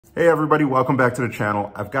Hey everybody, welcome back to the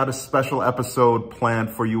channel. I've got a special episode planned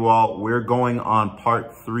for you all. We're going on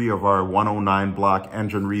part 3 of our 109 block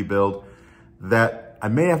engine rebuild that I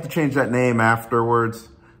may have to change that name afterwards.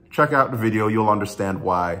 Check out the video, you'll understand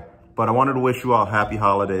why. But I wanted to wish you all happy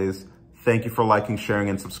holidays. Thank you for liking, sharing,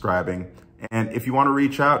 and subscribing. And if you want to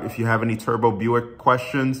reach out, if you have any Turbo Buick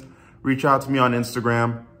questions, reach out to me on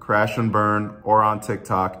Instagram, Crash&Bern, or on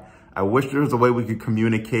TikTok. I wish there was a way we could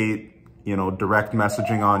communicate, direct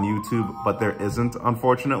messaging on YouTube, but there isn't,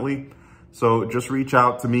 unfortunately. So just reach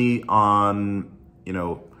out to me on,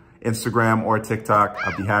 Instagram or TikTok.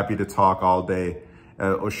 I'd be happy to talk all day.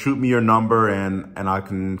 Or shoot me your number and I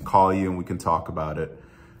can call you and we can talk about it.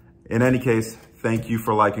 In any case, thank you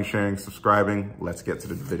for liking, sharing, subscribing. Let's get to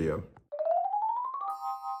the video.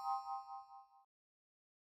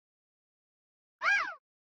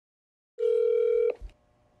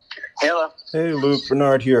 Hello. Hey, Luke,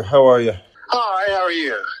 Bernard here. How are you? Hi, how are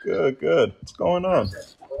you? Good, good. What's going on?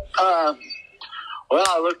 Well,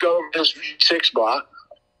 I looked over this 6 block,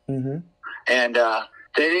 and they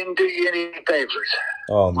didn't do you any favors.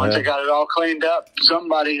 Oh, man. Once they got it all cleaned up,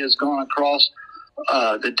 somebody has gone across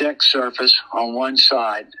the deck surface on one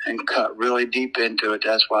side and cut really deep into it.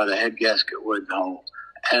 That's why the head gasket wouldn't hold.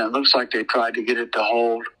 And it looks like they tried to get it to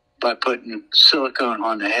hold by putting silicone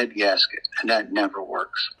on the head gasket, and that never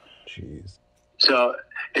works. Jeez. So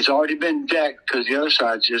it's already been decked because the other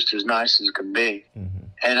side's just as nice as it can be.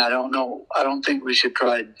 And I don't think we should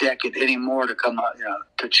try to deck it anymore to come out,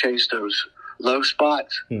 to chase those low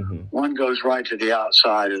spots. One goes right to the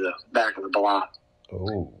outside of the back of the block.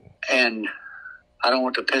 Oh. And I don't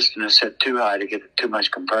want the piston to set too high to get too much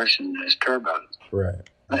compression in this turbo. Right.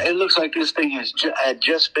 It looks like this thing had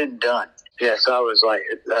just been done. Yes, I was like,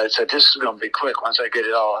 I said, this is going to be quick once I get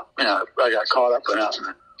it all. I got caught up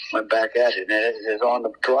and went back at it. And it is on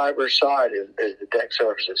the driver's side is the deck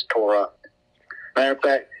surface is tore up. Matter of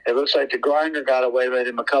fact, it looks like the grinder got away with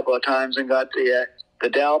him a couple of times and got the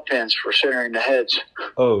dowel pins for centering the heads.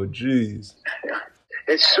 Oh, jeez.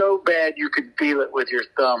 It's so bad you could feel it with your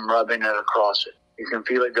thumb rubbing it across it. You can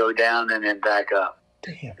feel it go down and then back up.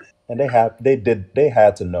 Damn. And they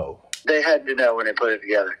had to know. They had to know when they put it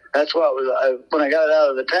together. That's why when I got it out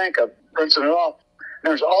of the tank, I'm rinsing it off.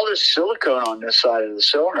 There's all this silicone on this side of the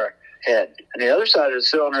cylinder head. And the other side of the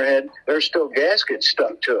cylinder head, there's still gaskets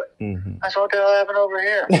stuck to it. I thought, what the hell happened over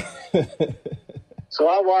here? So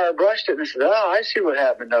I wire brushed it and said, oh, I see what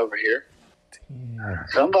happened over here. Damn.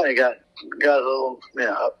 Somebody got a little,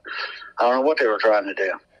 I don't know what they were trying to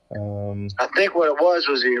do. I think what it was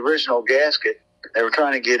the original gasket. They were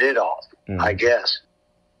trying to get it off, I guess.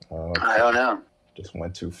 Okay. I don't know. Just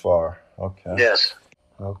went too far. Okay. Yes.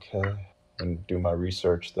 Okay. And do my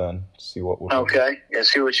research then. See what we'll Okay. Yeah,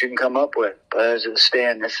 see what you can come up with. But as it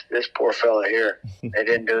stands, this poor fella here, they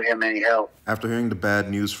didn't do him any help. After hearing the bad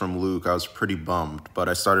news from Luke, I was pretty bummed, but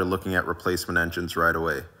I started looking at replacement engines right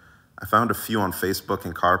away. I found a few on Facebook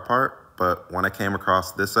and CarPart, but when I came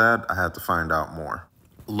across this ad, I had to find out more.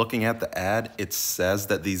 Looking at the ad, it says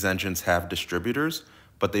that these engines have distributors,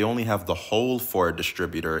 but they only have the hole for a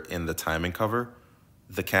distributor in the timing cover.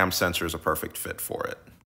 The cam sensor is a perfect fit for it.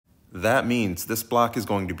 That means this block is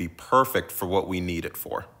going to be perfect for what we need it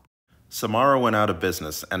for. Samara went out of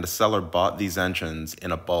business and the seller bought these engines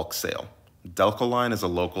in a bulk sale. Delcoline is a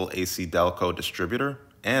local AC Delco distributor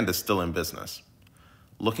and is still in business.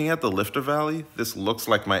 Looking at the lifter valley, this looks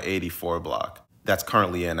like my 84 block that's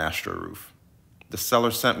currently in Astroroof. The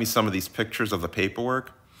seller sent me some of these pictures of the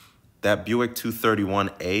paperwork. That Buick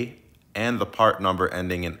 231A and the part number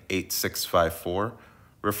ending in 8654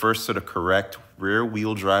 refers to the correct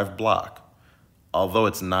rear-wheel drive block. Although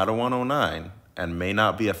it's not a 109 and may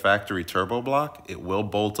not be a factory turbo block, it will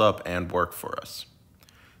bolt up and work for us.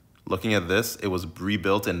 Looking at this, it was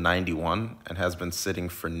rebuilt in '91 and has been sitting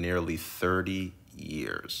for nearly 30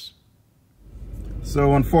 years.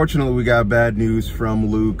 So unfortunately, we got bad news from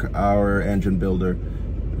Luke, our engine builder.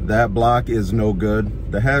 That block is no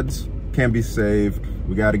good. The heads can be saved.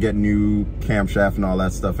 We got to get new camshaft and all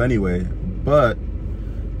that stuff anyway. But,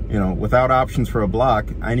 without options for a block,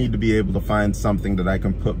 I need to be able to find something that I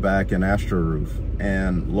can put back in Astroroof.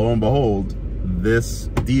 And lo and behold, this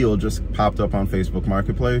deal just popped up on Facebook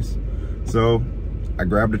Marketplace. So I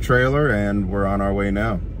grabbed a trailer and we're on our way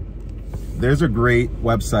now. There's a great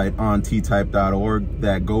website on ttype.org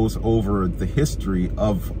that goes over the history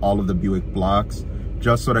of all of the Buick blocks,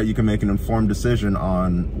 just so that you can make an informed decision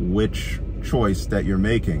on which choice that you're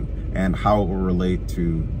making and how it will relate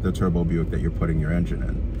to the turbo Buick that you're putting your engine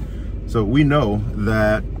in. So we know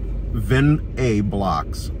that VIN A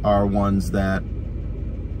blocks are ones that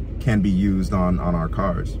can be used on our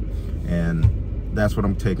cars. And that's what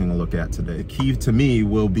I'm taking a look at today. The key to me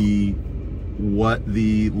will be what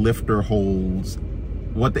the lifter holes,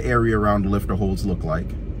 what the area around the lifter holes look like.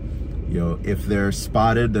 You know, if they're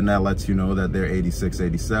spotted, then that lets you know that they're 86,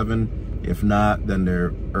 87. If not, then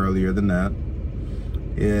they're earlier than that.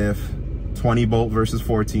 If 20 bolt versus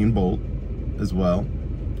 14 bolt as well.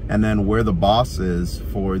 And then where the boss is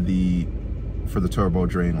for the turbo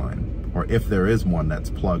drain line, or if there is one that's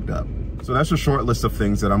plugged up. So that's a short list of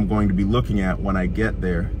things that I'm going to be looking at when I get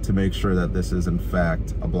there to make sure that this is in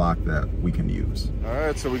fact a block that we can use. All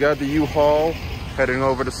right, so we got the U-Haul, heading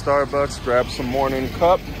over to Starbucks, grab some morning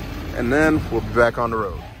cup, and then we'll be back on the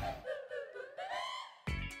road.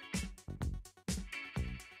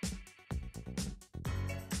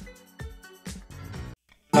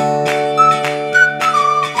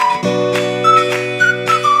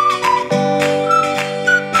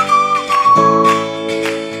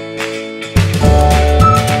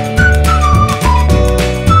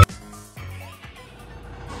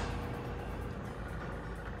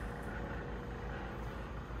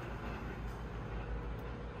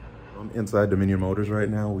 Inside Dominion Motors right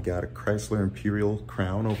now. We got a Chrysler Imperial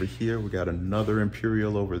Crown over here. We got another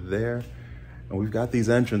Imperial over there. And we've got these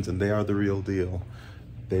engines, and they are the real deal.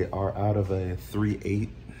 They are out of a 3.8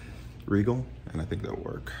 Regal, and I think they'll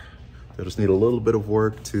work. They'll just need a little bit of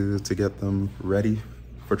work to get them ready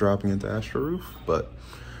for dropping into Astroroof, but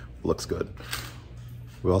looks good.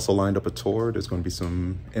 We also lined up a tour. There's going to be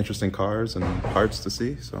some interesting cars and parts to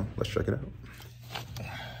see, so let's check it out.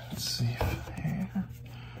 Let's see here.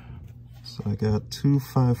 So I got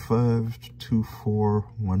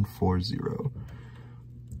 255-24140.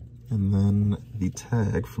 And then the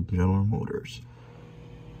tag from General Motors.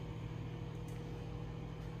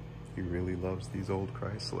 He really loves these old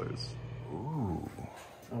Chryslers. Ooh.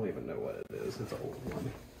 I don't even know what it is. It's an old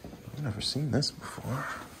one. I've never seen this before.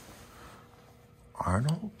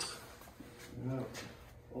 Arnold? No.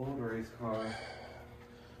 Old race car.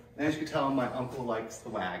 As you can tell, my uncle likes the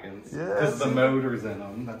wagons. Yeah. Because the motor's in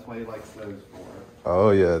them. That's why he likes those for.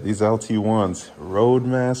 Oh yeah, these LT1s.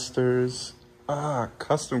 Roadmasters. Ah,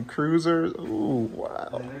 custom cruisers. Ooh, wow.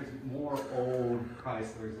 And there's more old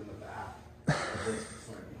Chryslers in the back of this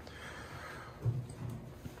thing.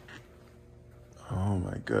 Oh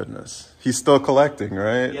my goodness. He's still collecting,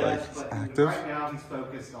 right? Yes, like, but active? right now he's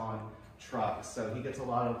focused on trucks. So he gets a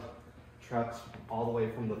lot of trucks all the way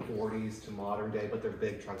from the 40s to modern day, but they're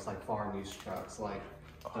big trucks, like farm use trucks, like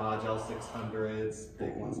Dodge L600s,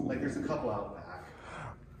 big ones. Like there's a couple out back.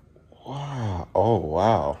 Wow. Oh,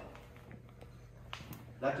 wow.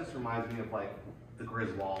 That just reminds me of like the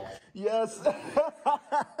Griswold. Yes.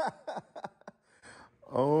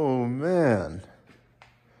 Oh, man.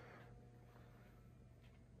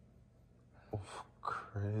 Oh,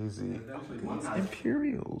 crazy. These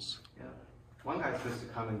Imperials. Yeah. One guy's supposed to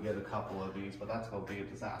come and get a couple of these, but that's going to be a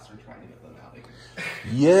disaster trying to get them out of here.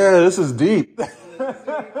 Yeah, this is deep.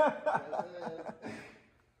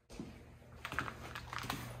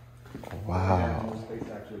 Wow. More space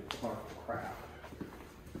to actually park the crap.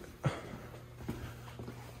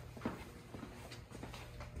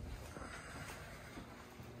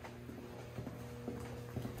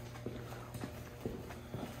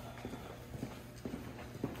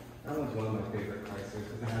 That one's one of my favorite Chryslers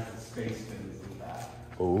because it has the space fins in the back.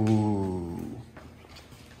 Ooh.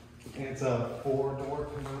 And it's a 4-door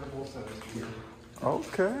convertible, so it's weird.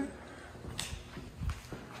 Okay.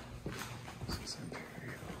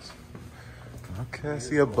 Okay, I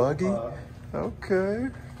see a buggy. Okay.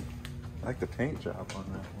 I like the paint job on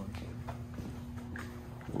that one.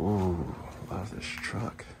 Ooh, love this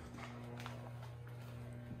truck.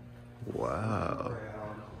 Wow.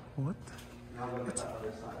 What? Now look at the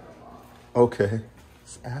other side of the lot. Okay.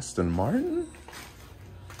 It's Aston Martin?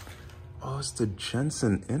 Oh, it's the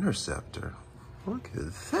Jensen Interceptor. Look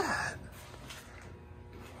at that.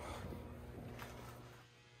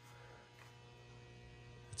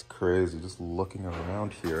 It's crazy just looking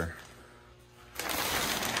around here. It's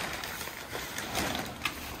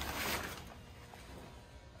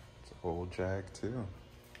an old Jag too.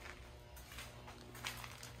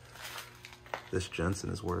 This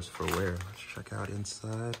Jensen is worse for wear. Let's check out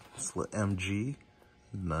inside. It's the MG.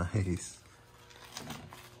 Nice.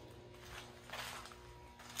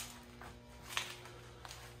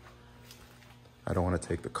 I don't want to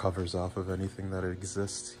take the covers off of anything that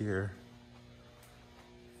exists here.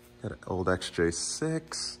 Got an old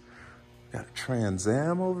XJ6. Got a Trans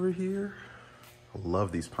Am over here. I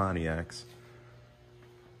love these Pontiacs.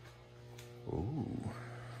 Ooh.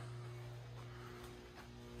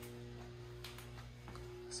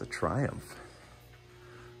 It's a Triumph.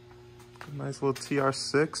 A nice little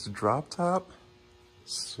TR6 drop top.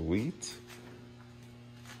 Sweet.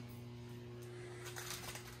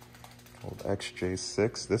 Old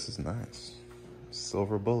XJ6. This is nice.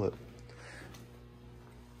 Silver bullet.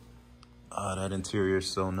 Oh, that interior is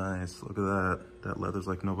so nice. Look at that. That leather's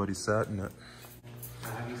like nobody sat in it.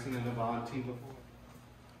 Have you seen a Navon T before?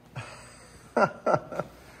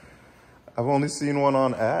 I've only seen one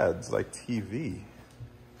on ads, like TV.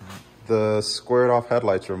 The squared off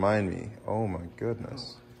headlights remind me. Oh my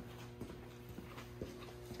goodness.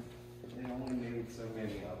 They only made so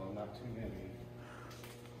many of them, not too many.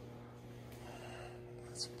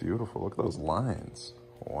 That's beautiful. Look at those lines.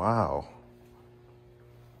 Wow.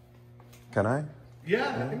 Can I?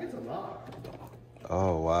 Yeah, I think it's a lot.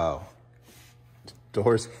 Oh, wow.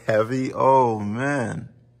 Doors heavy. Oh, man.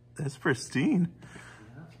 That's pristine.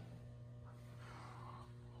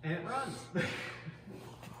 Yeah. And it runs.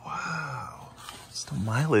 Wow. What's the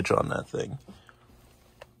mileage on that thing?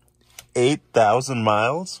 8,000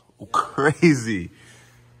 miles? Crazy.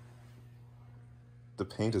 The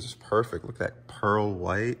paint is perfect. Look at that pearl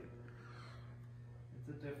white. It's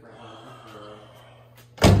a different one.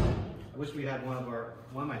 I wish we had one of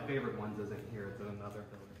my favorite ones isn't here. It's in another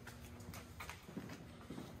building.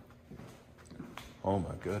 Oh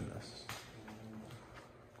my goodness.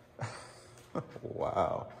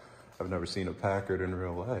 Wow. I've never seen a Packard in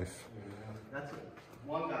real life. Yeah. That's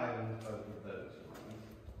one guy in both of those.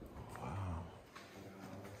 Wow.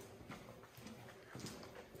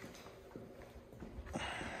 I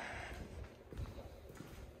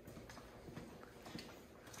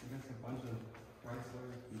guess a bunch of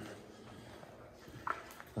Chryslers.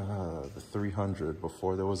 The 300.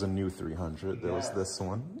 Before there was a new 300, there was this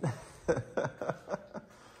one.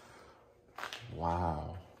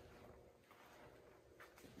 Wow.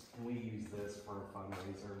 We use this for a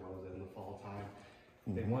fundraiser. What was it, in the fall time?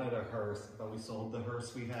 They wanted a hearse, but we sold the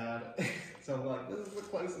hearse we had. So I'm like, this is the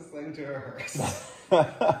closest thing to a hearse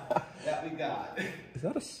that we got. Is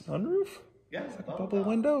that a sunroof? Yeah, Is that a bubble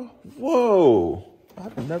window? Whoa.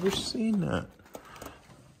 I've never seen that.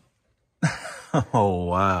 Oh,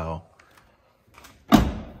 wow.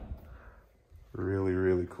 Really,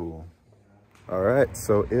 really cool. All right,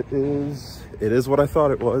 so it is what I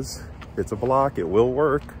thought it was. It's a block, it will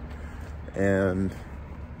work. And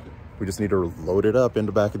we just need to load it up in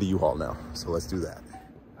the back of the U-Haul now. So let's do that.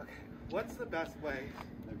 Okay, what's the best way?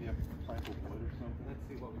 Maybe a plank of wood or something. Let's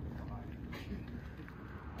see what we can find.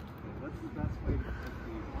 What's the best way to put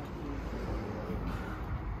these?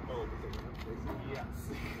 Oh, yes.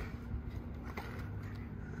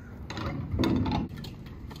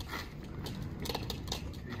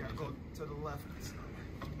 You gotta go to the left.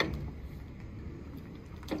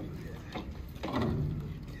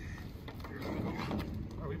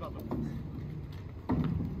 Are we about to?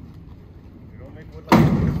 We don't make wood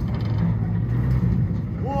like this.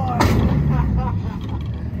 What?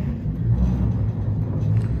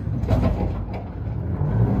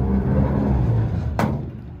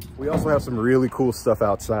 We also have some really cool stuff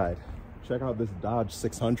outside. Check out this Dodge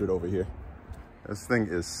 600 over here. This thing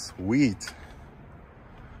is sweet.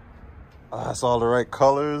 It's all the right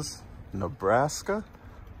colors. Nebraska.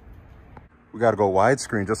 We gotta go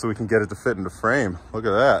widescreen just so we can get it to fit in the frame. Look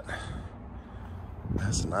at that.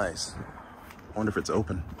 That's nice. I wonder if it's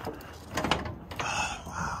open. Oh,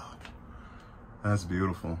 wow. That's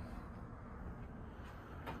beautiful.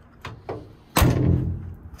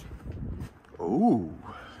 Ooh.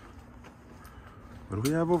 What do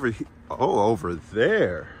we have over here? Oh, over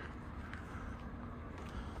there.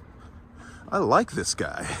 I like this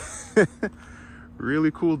guy.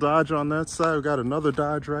 Really cool Dodge on that side. We got another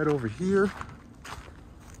Dodge right over here.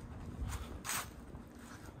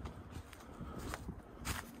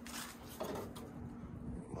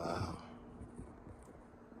 Wow.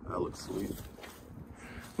 That looks sweet.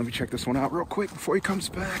 Let me check this one out real quick before he comes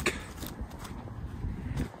back.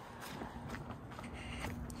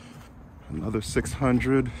 Another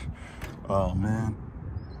 600. Oh man.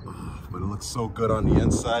 But it looks so good on the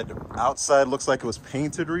inside. The outside looks like it was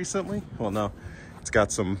painted recently. Well, no, it's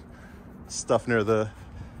got some stuff near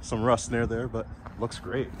some rust near there, but looks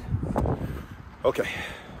great. Okay,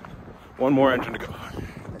 one more engine to go.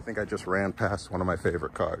 I think I just ran past one of my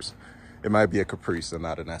favorite cars. It might be a Caprice and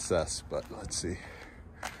not an SS, but let's see.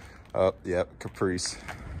 Oh, yeah, Caprice.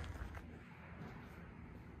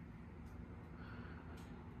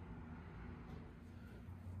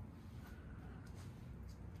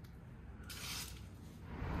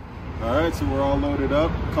 All right, so we're all loaded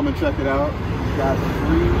up. Come and check it out. We got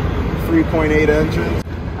three 3.8 engines.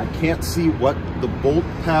 I can't see what the bolt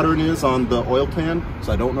pattern is on the oil pan,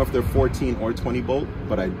 so I don't know if they're 14 or 20 bolt,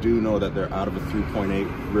 but I do know that they're out of a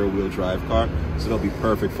 3.8 rear wheel drive car, so they'll be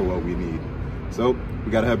perfect for what we need. So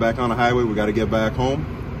we gotta head back on the highway, we gotta get back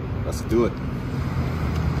home. Let's do it.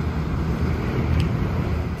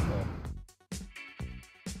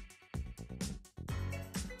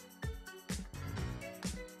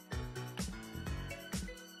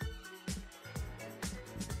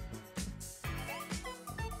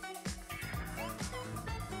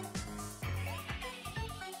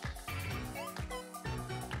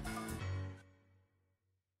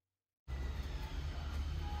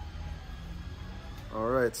 All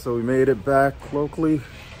right, so we made it back locally.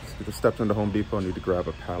 We just stepped into Home Depot. I need to grab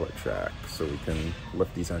a pallet jack so we can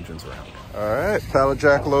lift these engines around. All right, pallet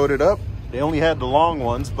jack loaded up. They only had the long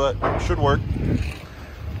ones, but it should work.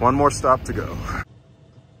 One more stop to go.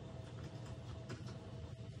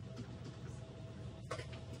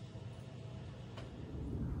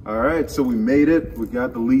 All right, so we made it. We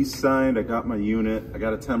got the lease signed. I got my unit. I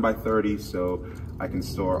got a 10 by 30, so I can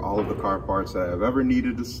store all of the car parts that I've ever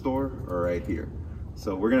needed to store are right here.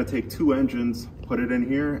 So we're gonna take 2 engines, put it in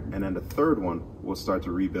here, and then the third one, we'll start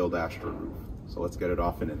to rebuild Astroroof. So let's get it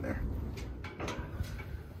off and in there.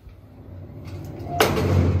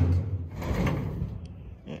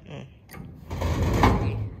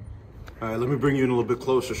 All right, let me bring you in a little bit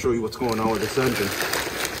closer, show you what's going on with this engine.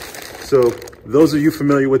 So those of you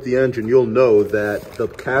familiar with the engine, you'll know that the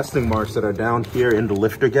casting marks that are down here in the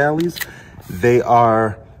lifter galleys,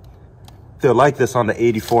 they're like this on the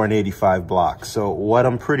 84 and 85 blocks. So what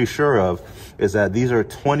I'm pretty sure of is that these are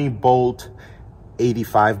 20 bolt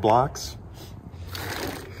 85 blocks.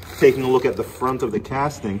 Taking a look at the front of the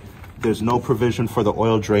casting, there's no provision for the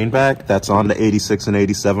oil drain back. That's on the 86 and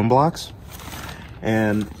 87 blocks.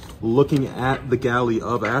 And looking at the galley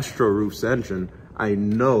of Astroroof's engine, I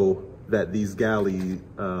know that these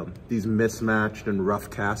these mismatched and rough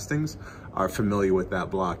castings are familiar with that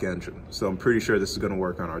block engine. So I'm pretty sure this is gonna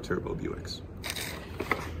work on our Turbo Buicks.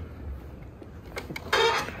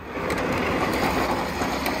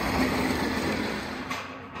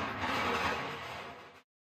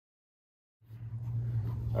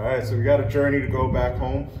 All right, so we got a journey to go back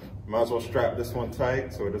home. Might as well strap this one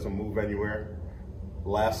tight so it doesn't move anywhere.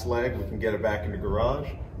 Last leg, we can get it back in the garage,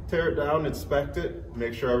 tear it down, inspect it,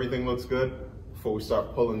 make sure everything looks good before we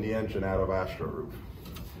start pulling the engine out of Astroroof.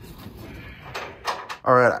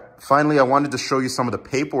 All right, finally, I wanted to show you some of the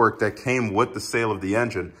paperwork that came with the sale of the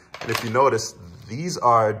engine. And if you notice, these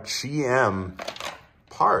are GM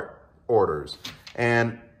part orders.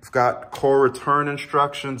 And we've got core return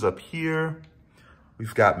instructions up here.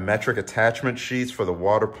 We've got metric attachment sheets for the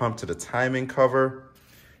water pump to the timing cover,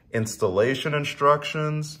 installation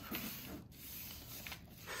instructions,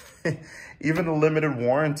 even the limited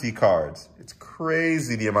warranty cards. It's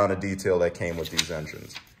crazy the amount of detail that came with these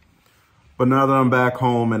engines. But now that I'm back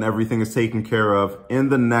home and everything is taken care of, in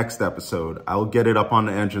the next episode, I'll get it up on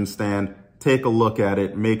the engine stand, take a look at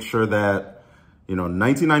it, make sure that,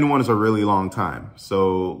 1991 is a really long time.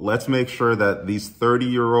 So let's make sure that these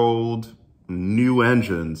 30-year-old new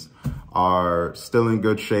engines are still in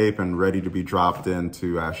good shape and ready to be dropped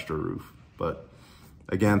into Astroroof. But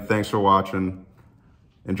again, thanks for watching.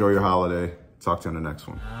 Enjoy your holiday. Talk to you in the next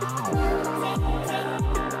one.